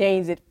 that he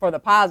changed it for the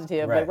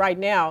positive. Right. But right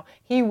now,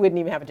 he wouldn't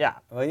even have a job.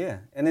 Oh yeah,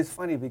 and it's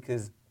funny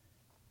because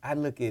I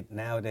look at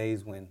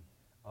nowadays when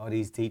all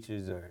these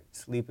teachers are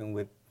sleeping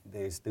with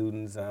their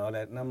students and all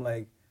that, and I'm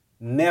like,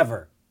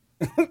 never.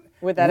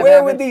 Would that have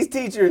Where were happened? these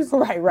teachers?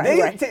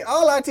 Right.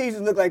 All our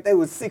teachers look like they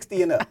was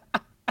 60 and up.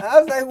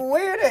 I was like,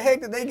 where the heck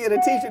did they get a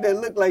teacher that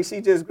looked like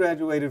she just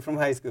graduated from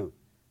high school?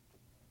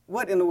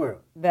 What in the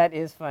world? That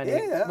is funny. Yeah,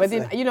 I but was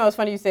then, like- it's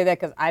funny you say that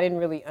because I didn't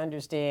really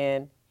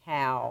understand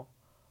how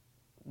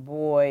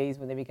boys,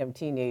 when they become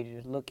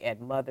teenagers, look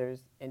at mothers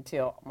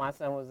until my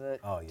son was a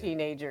Oh, yeah.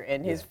 teenager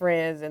and his Yeah.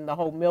 friends and the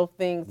whole MILF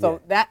thing. So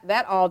Yeah.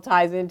 that all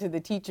ties into the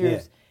teachers, Yeah.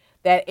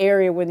 that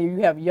area when you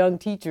have young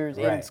teachers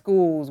in Right.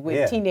 schools with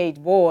Yeah. teenage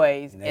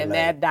boys And they're and like-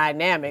 that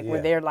dynamic where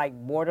Yeah. they're like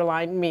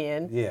borderline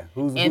men. Yeah,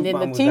 who's And then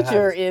mom the was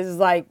teacher hottest? is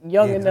like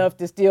young Yeah. enough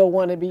to still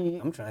want to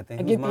be I'm trying to think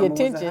and whose get the mama was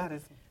the attention.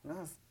 hottest. No,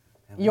 it's-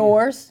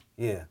 Yours.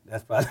 Yeah,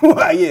 that's probably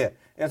why. Yeah,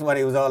 that's why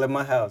they was all at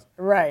my house.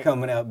 Right.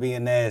 Coming out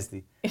being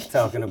nasty,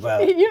 talking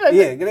about. You know,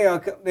 yeah,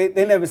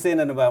 they never say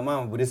nothing about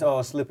mama, but it's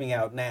all slipping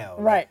out now.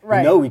 Right, You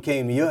right. know we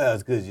came to your house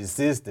because your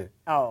sister.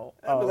 Oh,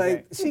 I was okay.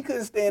 like, she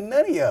couldn't stand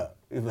none of y'all.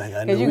 It was like,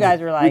 I know. you we guys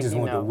just- were we like, just you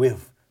want know. to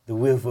whiff the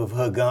width of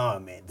her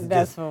garment. To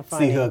That's just so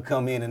funny. See her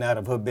come in and out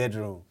of her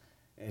bedroom.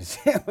 And she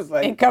was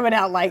like, And coming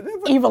out like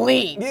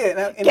Eveline.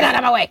 yeah. Get out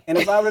of my way. And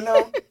if I would have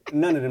known,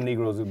 none of them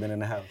Negroes would have been in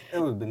the house. It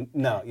would have been,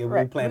 no, yeah, we were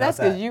Right. playing But that's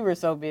outside. because you were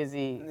so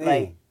busy. Hey,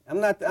 Like, I'm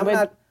not, I've but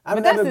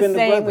never that's been the the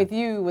same brother. with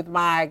you, with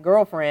my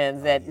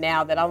girlfriends. That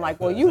now that I'm like,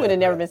 well, you would have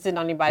never been sitting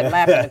on anybody's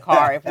lap in the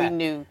car if we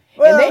knew.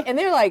 Well- and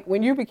they're like,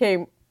 when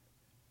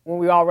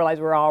we all realized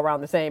we were all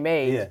around the same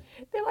age. Yeah.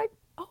 They're like,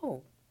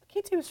 oh,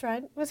 KT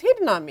was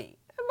hitting on me.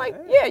 I'm like,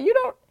 yeah, you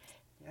don't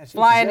Yeah, she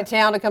fly was into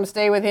town to come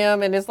stay with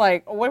him, and it's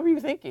like, oh, what were you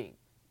thinking?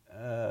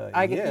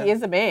 yeah. He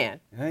is a man.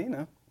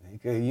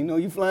 Yeah, you know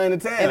you flying to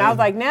town. And I was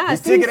like, nah, I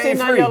This see you ticket ain't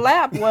sitting on free. your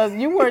lap.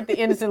 You weren't the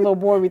innocent little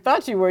boy we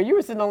thought you were. You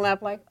were sitting on the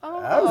lap like,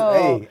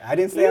 oh. I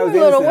didn't say you I was a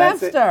little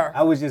innocent. Webster.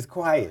 I was just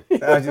quiet.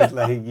 I was just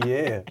like,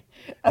 yeah.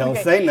 Don't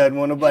Okay. say nothing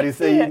when nobody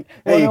say, Yeah. hey,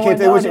 Well, you no can't one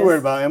tell what you noticed. worried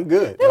about. I'm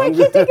good. They're like, I'm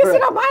KT good." can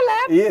sit on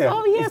my lap. Yeah.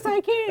 Oh, yes,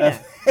 I can.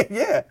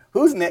 Yeah.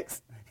 Who's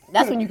next?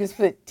 That's when you can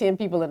fit 10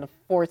 people in a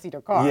 4-seater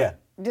car. Yeah.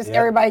 Just Yeah.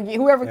 everybody,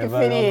 whoever can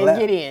Everybody fit on the in, lap.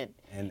 get in.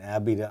 And I'll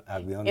be on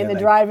In there the like,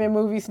 drive-in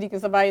movie, sneaking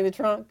somebody in the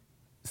trunk.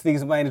 sneaking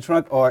somebody in the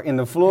trunk or in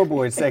the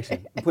floorboard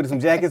section. Put some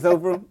jackets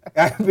over them.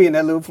 I'll be in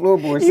that little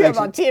floorboard You section. have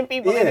about 10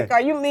 people in the Yeah.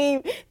 car. You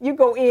leave, you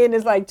go in,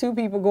 it's like 2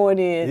 people going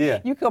in. Yeah.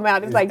 You come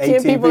out, it's There's like 10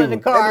 18 people in the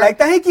They'd car. be like,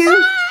 thank you.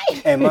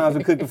 Bye. And moms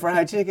would cook the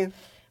fried chicken.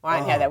 Well, I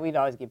didn't have that. We'd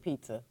always get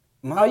pizza.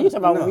 Mom, Oh, you talking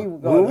about no. when we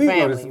would go When with we the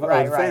go to family. the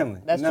Right.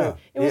 family. That's No. true.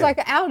 It was Yeah. like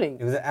an outing.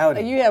 It was an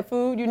outing. You had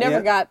food. You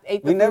never Yeah.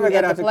 ate the We food never got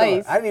at out the the car.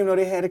 place. I didn't even know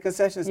they had a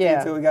concession stand Yeah.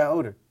 until we got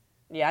older.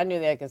 Yeah, I knew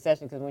they had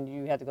concessions because when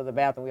you had to go to the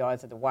bathroom, we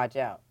always had to watch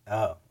out.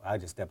 Oh, I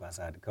just step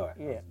outside the car.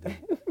 Yeah. Just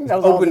That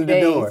was all open the the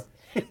days. door.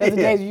 Those are the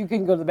days you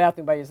couldn't go to the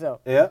bathroom by yourself.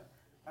 Yep.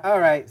 All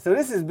right. So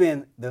this has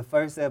been the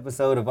first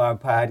episode of our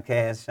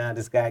podcast.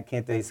 Shonda Scott,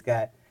 Kente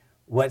Scott.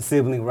 What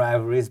sibling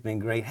rivalry? It's been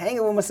great.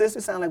 Hanging with my sister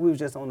sounded like we was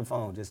just on the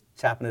phone, just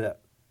chopping it up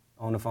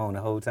on the phone the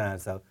whole time.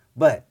 So,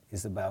 but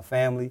it's about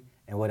family,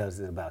 and what else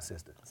is it about,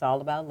 sister? It's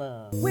all about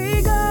love.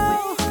 We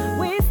go,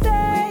 we stay.